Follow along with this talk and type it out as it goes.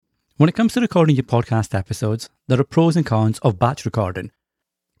When it comes to recording your podcast episodes, there are pros and cons of batch recording.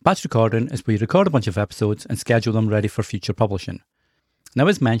 Batch recording is where you record a bunch of episodes and schedule them ready for future publishing. Now,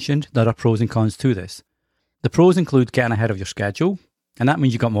 as mentioned, there are pros and cons to this. The pros include getting ahead of your schedule, and that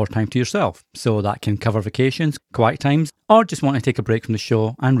means you've got more time to yourself, so that can cover vacations, quiet times, or just want to take a break from the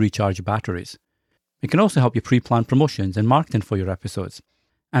show and recharge your batteries. It can also help you pre-plan promotions and marketing for your episodes.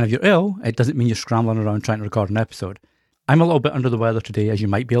 And if you're ill, it doesn't mean you're scrambling around trying to record an episode. I'm a little bit under the weather today, as you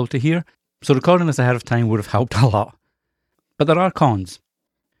might be able to hear, so recording this ahead of time would have helped a lot. But there are cons.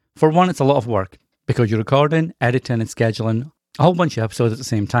 For one, it's a lot of work, because you're recording, editing and scheduling a whole bunch of episodes at the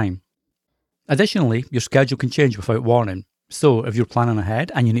same time. Additionally, your schedule can change without warning, so if you're planning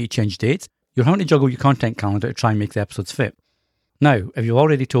ahead and you need to change dates, you're having to juggle your content calendar to try and make the episodes fit. Now, if you've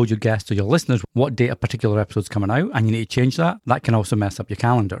already told your guests or your listeners what date a particular episode's coming out and you need to change that can also mess up your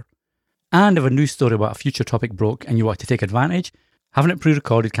calendar. And if a news story about a future topic broke and you want to take advantage, having it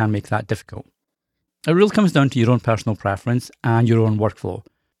pre-recorded can make that difficult. It really comes down to your own personal preference and your own workflow,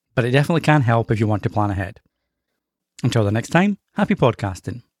 but it definitely can help if you want to plan ahead. Until the next time, happy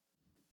podcasting.